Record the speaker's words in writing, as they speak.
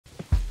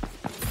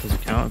Does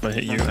it count if I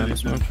hit you and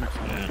smoke?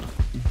 Yeah.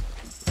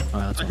 Oh,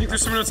 I think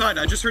there's someone outside.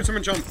 I just heard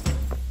someone jump.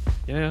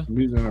 Yeah. I'm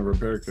using a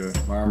repair kit.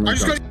 My armor. I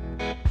just got.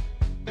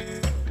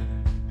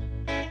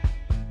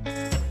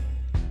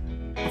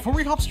 Before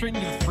we hop straight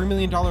into the $3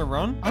 million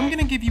run, I'm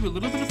gonna give you a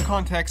little bit of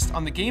context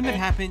on the game that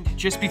happened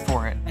just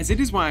before it, as it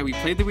is why we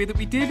played the way that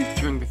we did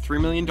during the $3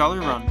 million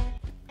run.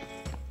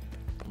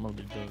 I'm gonna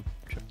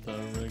check the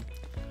rig.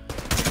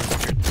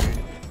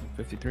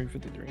 53.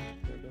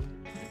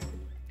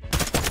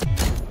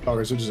 Oh,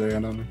 there's just A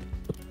on me.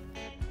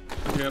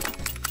 Yep.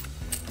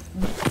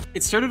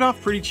 It started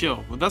off pretty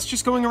chill, with us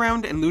just going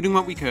around and looting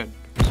what we could.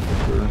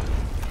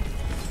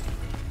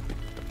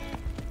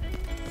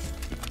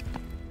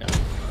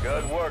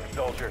 Good work,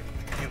 soldier.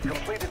 You've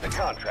completed the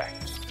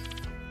contract.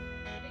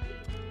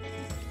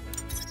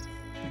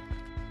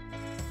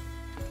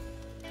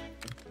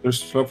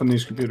 There's stuff in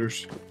these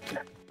computers.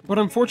 But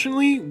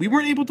unfortunately, we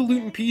weren't able to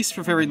loot in peace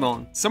for very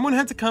long. Someone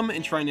had to come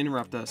and try and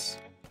interrupt us.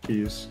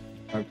 Keys.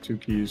 I have 2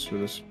 keys for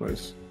this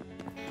place.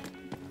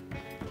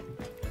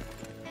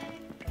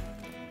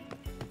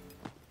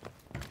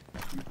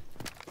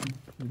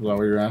 Is that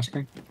what you're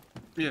asking?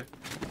 Yeah,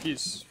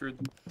 keys for...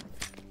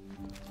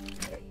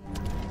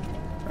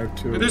 I have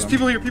 2 There's of them.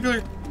 people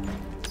here.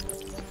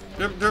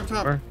 They're up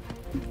top. Where?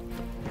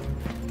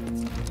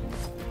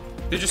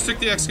 They just took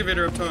the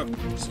excavator up top.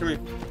 Just come here.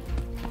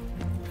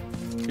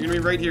 You're gonna be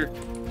right here,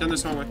 down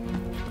this hallway.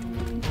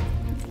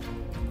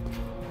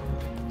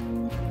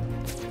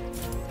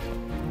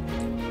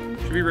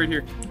 Should be right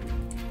here.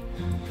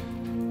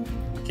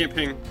 I can't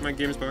ping. My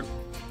game's bugged.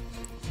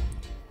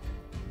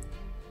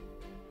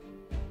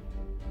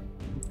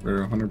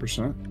 They're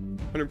 100%.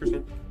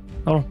 100%.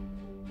 Oh.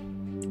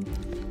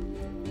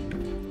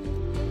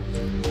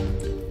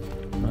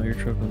 Oh, you're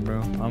tripping, bro.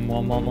 I'm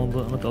on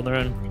the other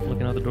end,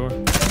 looking out the door.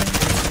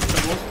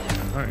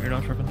 Alright, you're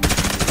not tripping.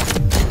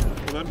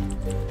 Hold on.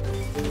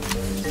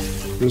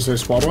 Did it say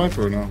squad wipe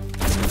or no?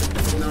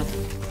 No.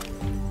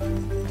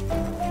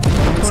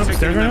 One's Let's take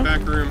upstairs it in right that now?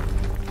 back room.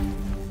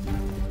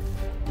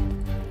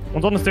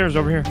 One's on the stairs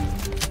over here.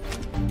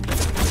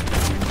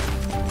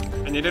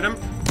 I needed him.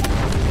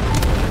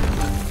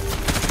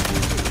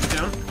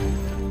 Down.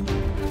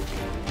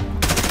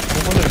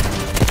 One there.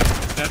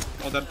 Dead.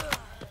 All dead.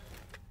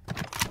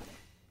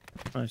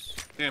 Nice.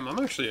 Damn, I'm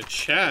actually a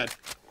Chad.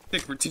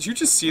 Dick, did you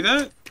just see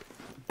that?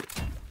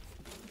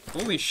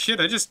 Holy shit,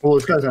 I just... Oh,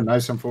 this guy's a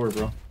nice M4,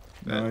 bro.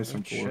 That- Nice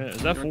M4. Shit,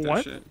 is that Mark full that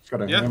wipe? shit. It's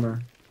got a Yeah.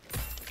 hammer.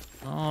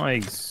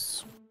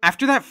 Nice.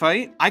 After that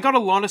fight, I got a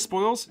lot of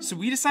spoils, so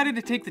we decided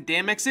to take the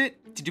damn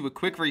exit to do a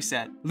quick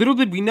reset. Little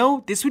did we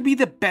know, this would be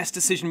the best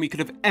decision we could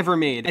have ever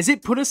made, as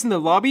it put us in the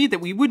lobby that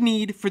we would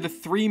need for the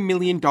 $3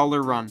 million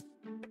run.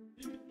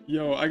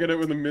 Yo, I got it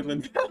with a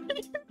Midland.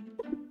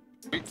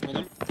 Wait, hold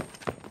on.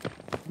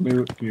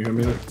 Can you hear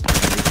me? No,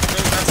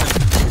 that's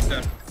it. He's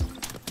dead.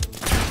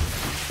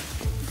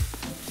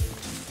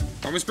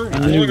 I was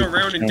rolling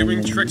around and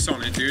doing tricks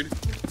on it, dude.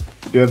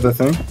 Do you have the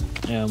thing?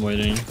 Yeah, I'm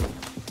waiting.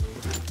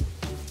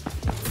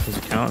 Does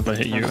it count if I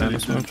hit you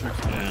and smoke?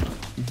 Yeah.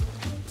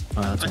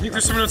 Oh, that's I think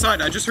there's someone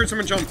outside. I just heard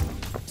someone jump.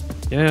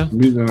 Yeah.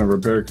 I'm using a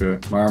repair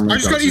kit. My armor. I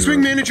just got East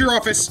Wing manager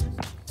office.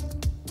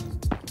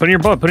 Put in your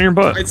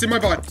butt, It's in my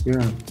butt.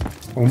 Yeah.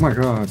 Oh my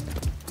god.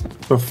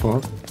 The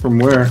fuck? From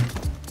where?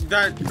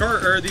 That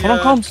guard, or the, Hold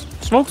on, comms.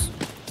 Smokes.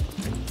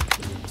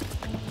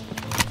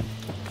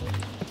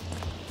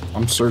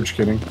 I'm surge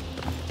kidding.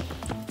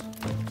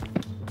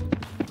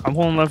 I'm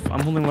holding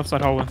left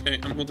side hallway. Okay,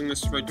 I'm holding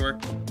this right door.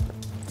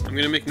 I'm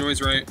gonna make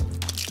noise right.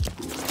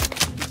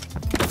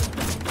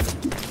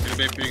 Gonna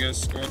bait for you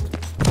guys. Go on.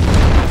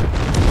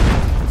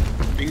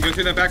 We can go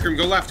through that back room.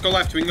 Go left.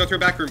 We can go through a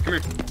back room. Come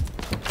here.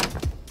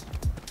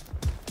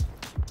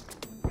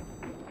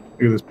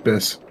 Look at this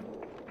piss.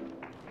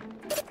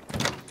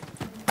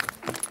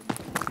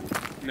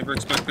 Never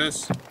expect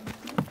this.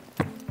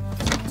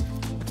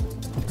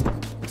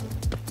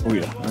 Oh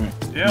yeah. Alright.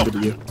 Yeah. Good to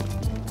you.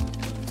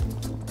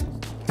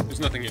 There's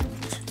nothing in.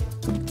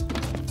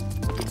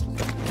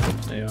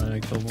 Yeah, I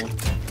killed one.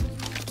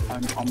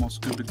 I'm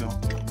almost good to go.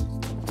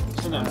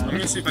 Hold on. I'm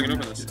gonna see if I can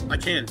open this. I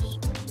can.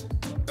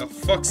 The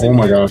fuck's Oh in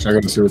my here? gosh, I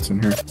gotta see what's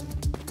in here.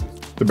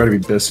 There better be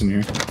piss in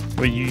here.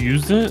 Wait, you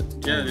used it?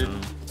 Yeah, dude.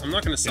 I'm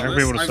not gonna sell You're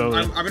this. never able to sell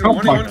it. I've been Oh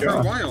wanting my one for a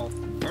God. while.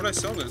 Why would I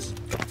sell this?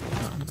 I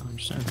don't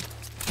understand.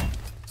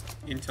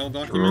 Intel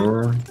document?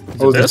 Drawer.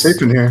 Oh, there's a this?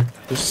 safe in here.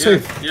 There's a Yeah,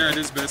 safe. yeah, it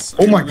is this.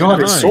 Oh my god,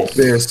 Nice. it's sold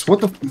this. What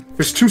the?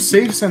 There's 2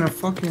 safes and a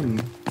fucking.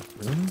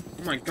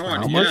 Oh my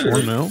god, How yeah. much?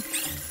 1 mil?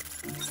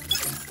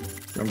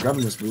 I'm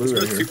grabbing this blue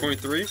right It's here.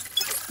 2.3.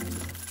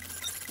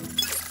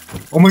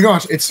 Oh my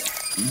gosh, it's.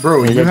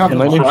 Bro, You you got have the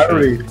lighting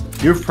priority.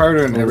 You have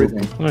priority on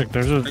everything. Look,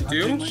 there's a. I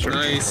do? Nice.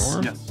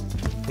 Door? Yes.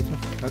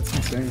 That's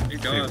insane.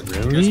 Thank God. Wait,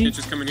 really? You guys can't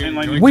just come in here And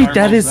and like, join. Wait,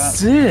 that is That.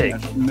 sick!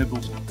 That's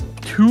nibbles.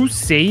 2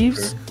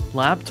 saves,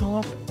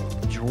 laptop,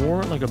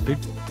 drawer, like a big.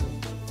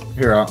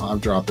 Here, I'll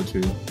drop it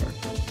too.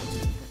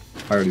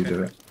 I already did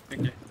it.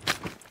 Thank you.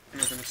 I'm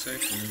not gonna say.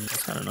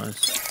 That's kind of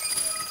nice.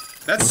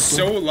 That's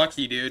so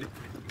lucky, dude.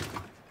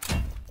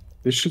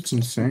 This shit's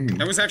insane.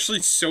 That was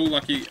actually so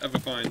lucky of a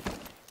find.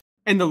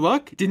 And the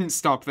luck didn't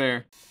stop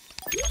there.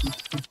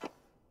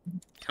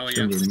 Hell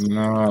yeah. This is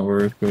not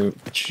worth it.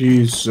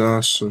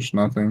 Jesus, there's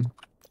nothing.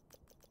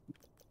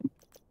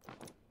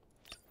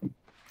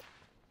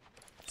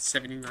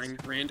 79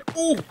 grand.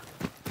 Oh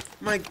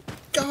my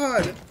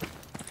god!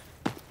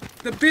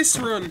 The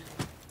Biss run!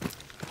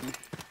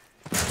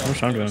 No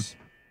shotgun.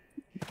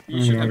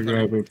 You should I'm have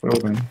gonna that. grab a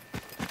building.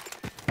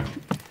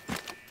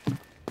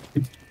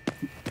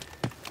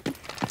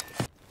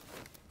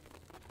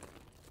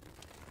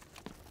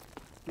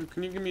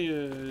 Can you give me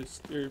a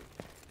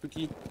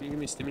cookie? Can you give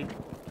me a stimmy?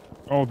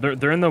 Oh,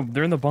 they're in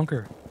the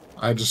bunker.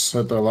 I just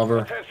hit the lever.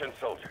 Attention,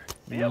 soldier.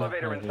 The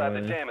elevator inside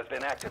the dam has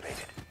been activated.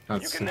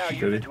 That's You can now so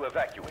use shitty. it to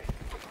evacuate.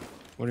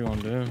 What do you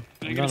want to do? Can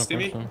I'm you get a down to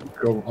stimmy? push them.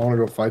 Go. I want to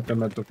go fight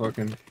them at the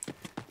fucking.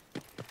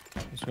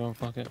 Let's go.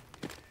 Fuck it.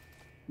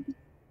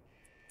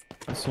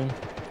 Let's see.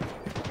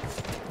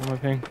 Where's my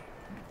ping?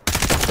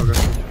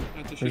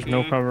 Okay. There's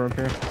no cover up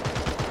here.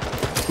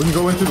 We can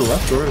go in through the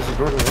left door. There's a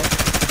door to the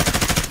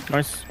left.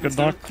 Nice. Good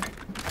luck. On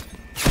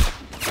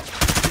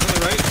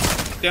the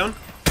right. Down.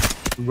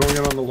 I'm going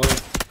in on the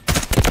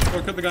left.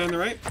 Or cut the guy on the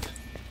right.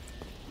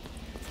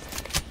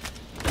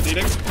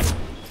 Needing.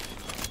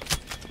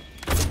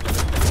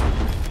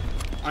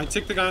 I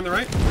ticked the guy on the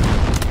right.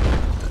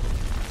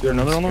 Is there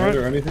Another on the right?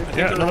 or anything? I think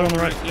Yeah, they're another all on the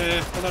right. Yeah,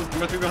 yeah. Hold on. I'm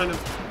about to be behind him.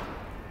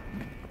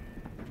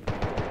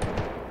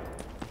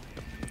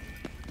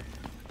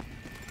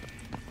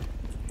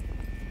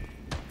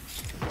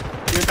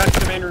 He went back to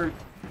the main room.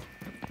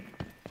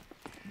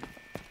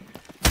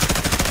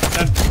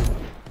 Dead.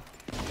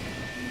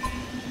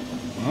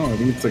 Oh, I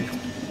think it's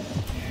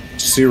like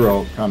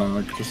zero, kind of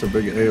like just a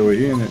big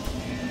AOE, and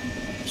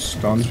it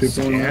stuns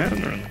people. In there.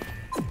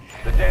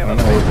 The dam I don't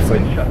know, it's has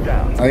been like- shut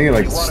down. I think it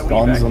like If you want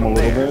to stuns evac them a from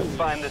little there, bit.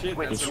 Find the switch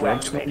to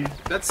Disrupts activate them.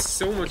 it. That's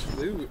so much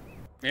loot.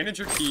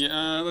 Manager key.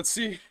 Let's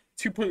see.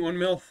 2.1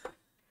 mil.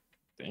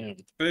 Damn.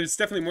 But it's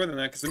definitely more than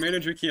that because the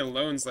manager key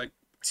alone's like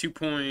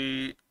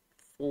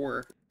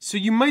 2.4. So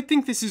you might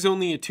think this is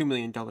only a $2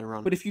 million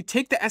run, but if you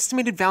take the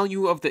estimated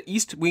value of the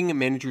East Wing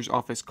Manager's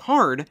Office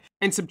card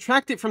and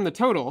subtract it from the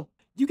total,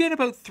 you get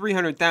about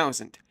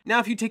 300,000. Now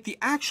if you take the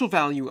actual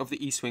value of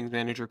the East Wing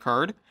Manager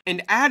card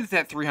and add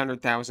that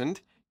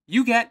 300,000,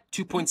 you get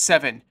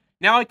 2.7.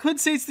 Now I could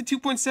say it's the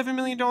 $2.7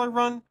 million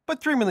run,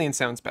 but 3 million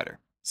sounds better.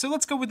 So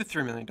let's go with the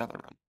 $3 million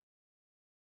run.